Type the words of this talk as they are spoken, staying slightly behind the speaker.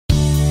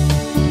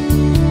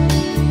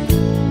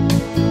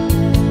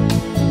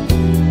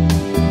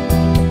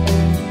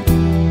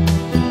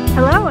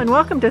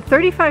welcome to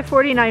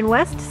 3549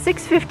 West,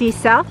 650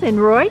 South in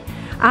Roy.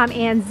 I'm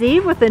Ann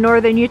Zeev with the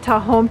Northern Utah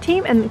Home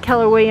Team and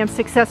Keller Williams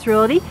Success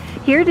Realty,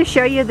 here to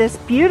show you this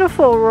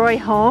beautiful Roy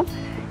home.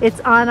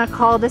 It's on a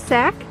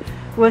cul-de-sac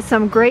with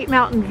some great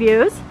mountain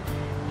views.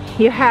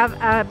 You have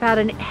about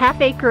a half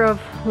acre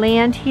of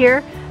land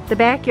here. The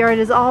backyard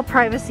is all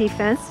privacy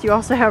fenced. You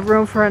also have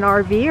room for an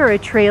RV or a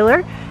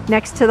trailer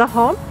next to the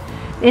home.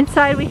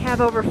 Inside we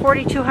have over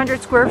 4,200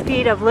 square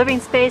feet of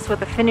living space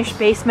with a finished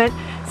basement,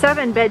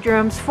 7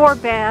 bedrooms, 4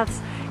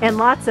 baths, and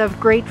lots of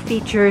great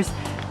features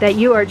that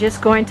you are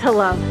just going to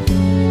love.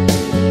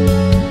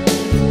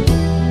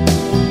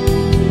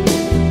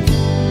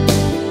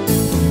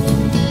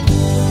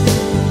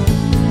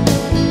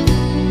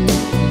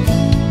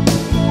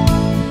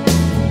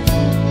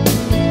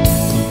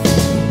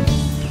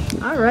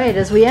 Alright,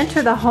 as we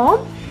enter the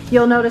home,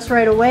 you'll notice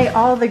right away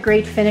all the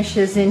great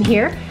finishes in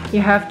here. You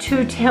have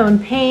 2-tone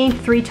paint,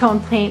 3-tone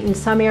paint in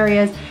some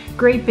areas,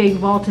 great big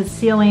vaulted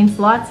ceilings,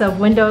 lots of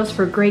windows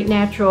for great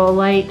natural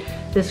light.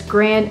 This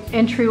grand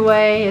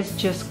entryway is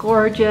just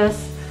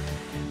gorgeous.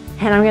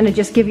 And I'm going to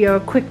just give you a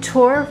quick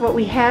tour of what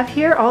we have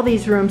here. All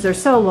these rooms are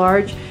so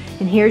large.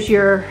 And here's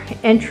your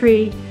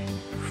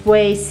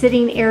entryway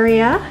sitting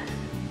area.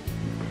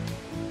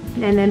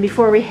 And then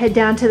before we head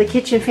down to the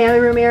kitchen family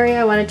room area,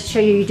 I wanted to show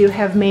you do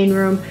have main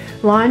room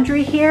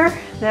laundry here.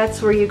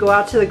 That's where you go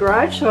out to the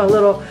garage, so a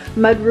little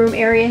mudroom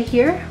area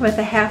here with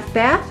a half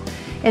bath.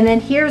 And then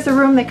here's a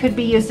room that could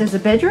be used as a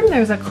bedroom.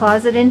 There's a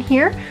closet in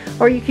here,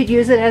 or you could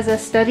use it as a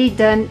study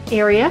done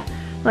area,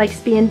 like it's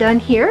being done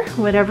here,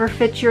 whatever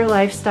fits your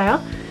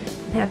lifestyle.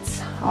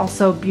 That's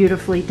also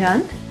beautifully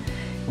done.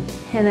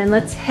 And then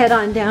let's head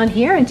on down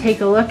here and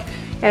take a look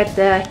at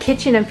the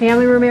kitchen and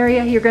family room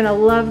area. You're going to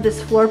love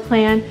this floor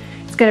plan.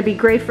 It's going to be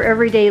great for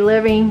everyday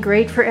living,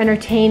 great for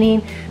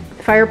entertaining.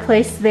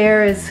 Fireplace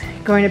there is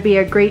going to be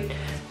a great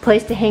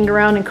place to hang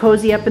around and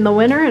cozy up in the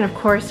winter. And of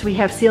course we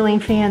have ceiling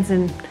fans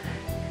and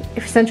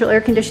central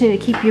air conditioning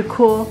to keep you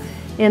cool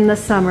in the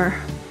summer.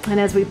 And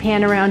as we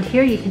pan around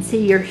here, you can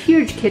see your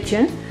huge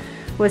kitchen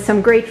with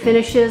some great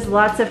finishes,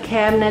 lots of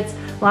cabinets,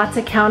 lots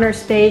of counter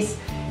space.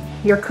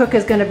 Your cook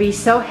is going to be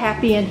so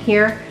happy in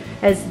here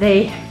as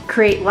they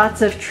create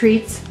lots of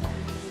treats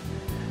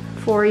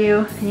for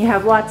you. And you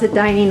have lots of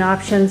dining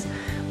options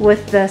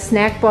with the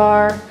snack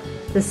bar,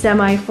 the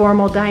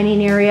semi-formal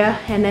dining area,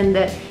 and then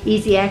the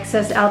easy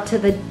access out to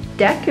the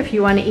deck if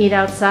you want to eat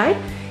outside.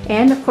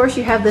 And of course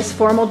you have this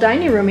formal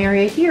dining room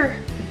area here.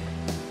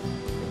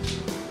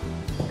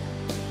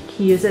 You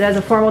can use it as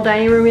a formal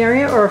dining room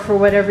area or for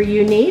whatever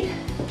you need.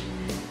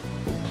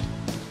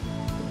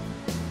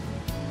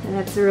 And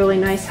that's really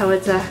nice how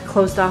it's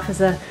closed off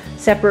as a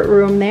separate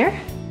room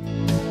there.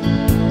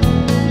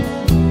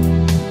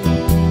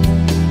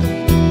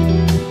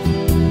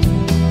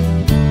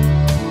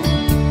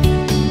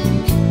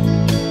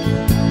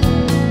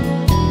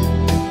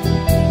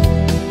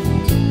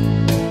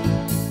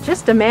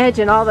 Just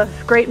imagine all the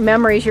great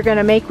memories you're going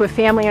to make with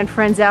family and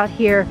friends out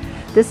here.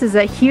 This is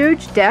a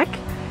huge deck.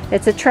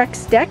 It's a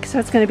Trex deck, so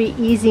it's going to be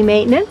easy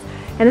maintenance.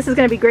 And this is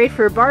going to be great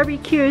for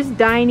barbecues,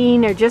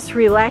 dining, or just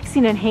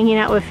relaxing and hanging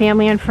out with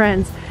family and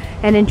friends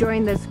and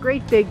enjoying this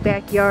great big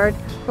backyard.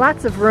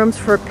 Lots of rooms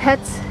for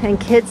pets and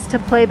kids to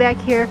play back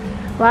here.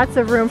 Lots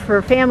of room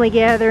for family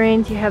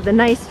gatherings. You have the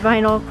nice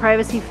vinyl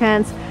privacy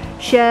fence,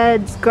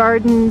 sheds,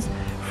 gardens,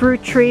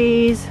 fruit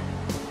trees.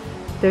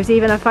 There's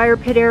even a fire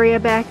pit area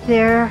back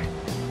there.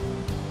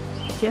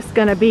 Just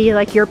gonna be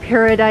like your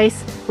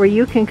paradise where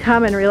you can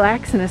come and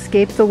relax and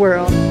escape the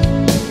world.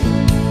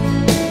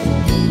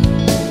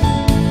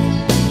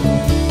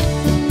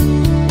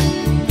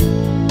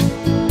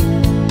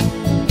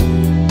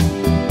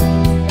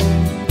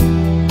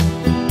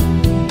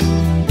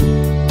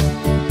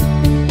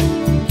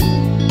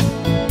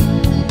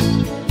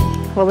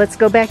 Well, let's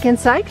go back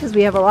inside because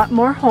we have a lot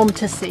more home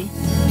to see.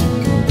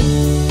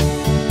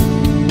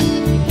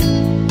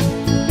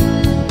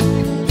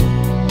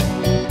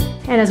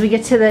 And as we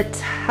get to the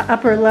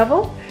upper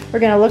level, we're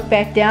going to look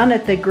back down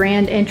at the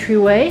grand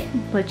entryway.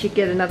 Let you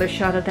get another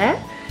shot of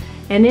that.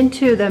 And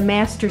into the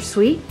master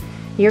suite.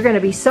 You're going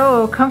to be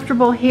so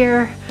comfortable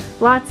here.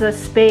 Lots of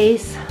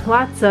space,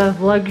 lots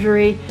of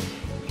luxury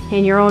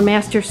in your own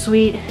master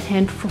suite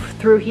and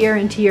through here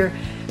into your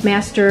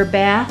master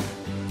bath.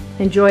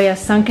 Enjoy a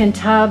sunken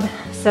tub,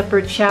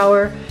 separate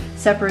shower,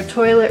 separate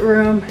toilet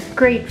room.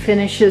 Great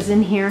finishes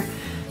in here.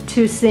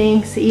 2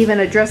 sinks,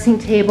 even a dressing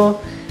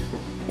table,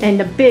 and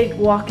a big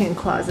walk-in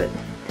closet.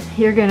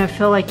 You're gonna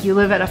feel like you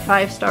live at a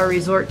 5-star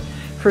resort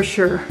for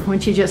sure.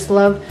 Wouldn't you just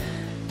love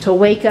to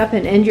wake up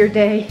and end your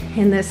day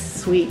in this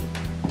suite?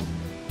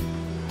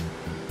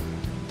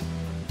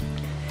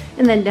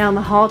 And then down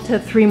the hall to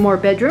 3 more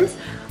bedrooms,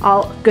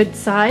 all good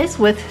size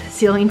with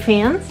ceiling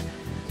fans.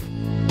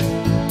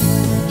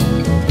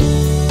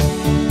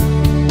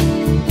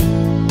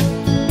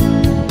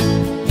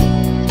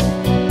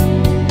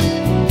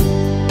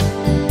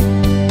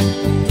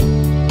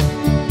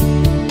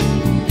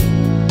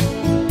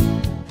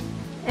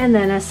 And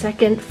then a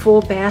second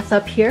full bath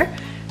up here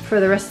for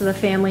the rest of the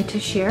family to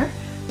share.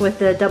 with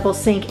the double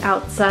sink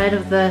outside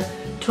of the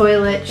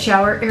toilet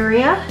shower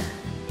area,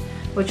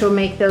 which will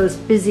make those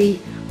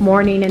busy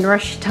morning and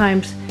rush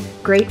times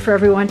great for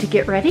everyone to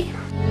get ready.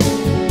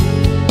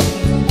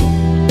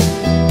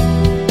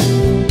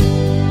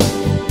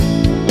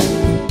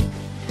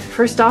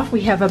 First off,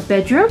 we have a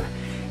bedroom,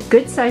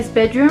 good sized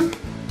bedroom,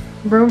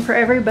 room for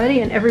everybody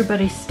and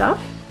everybody's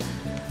stuff.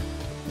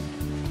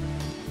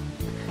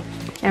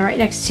 And right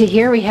next to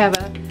here we have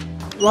a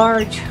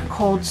large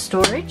cold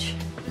storage.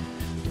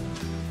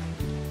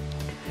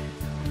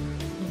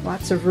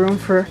 Lots of room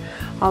for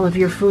all of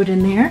your food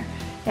in there.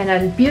 And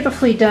a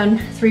beautifully done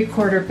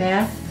 3/4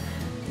 bath.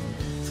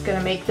 It's going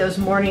to make those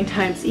morning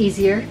times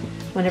easier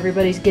when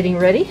everybody's getting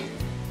ready.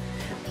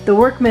 The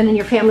workmen in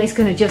your family is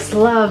going to just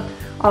love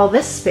all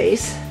this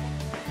space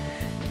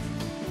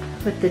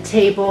with the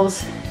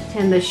tables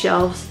and the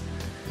shelves.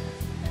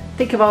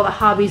 Think of all the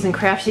hobbies and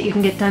crafts that you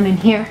can get done in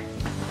here.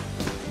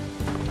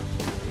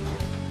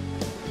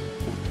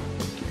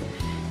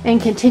 And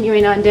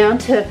continuing on down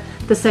to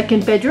the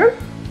second bedroom.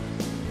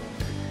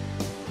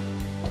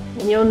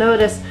 And you'll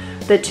notice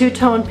the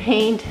two-tone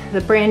paint,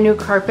 the brand new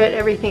carpet,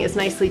 everything is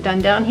nicely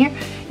done down here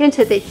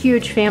into the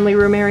huge family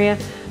room area.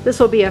 This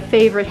will be a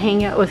favorite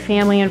hangout with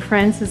family and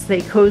friends as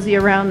they cozy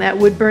around that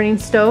wood burning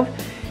stove.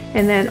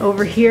 And then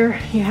over here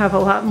you have a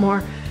lot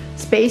more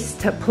space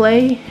to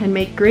play and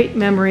make great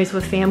memories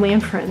with family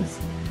and friends.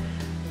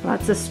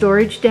 Lots of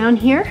storage down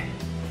here.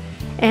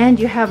 And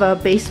you have a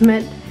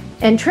basement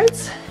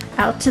entrance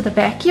out to the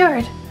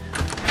backyard.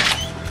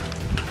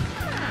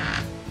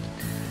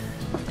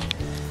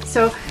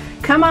 So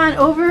come on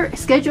over,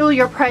 schedule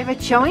your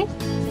private showing.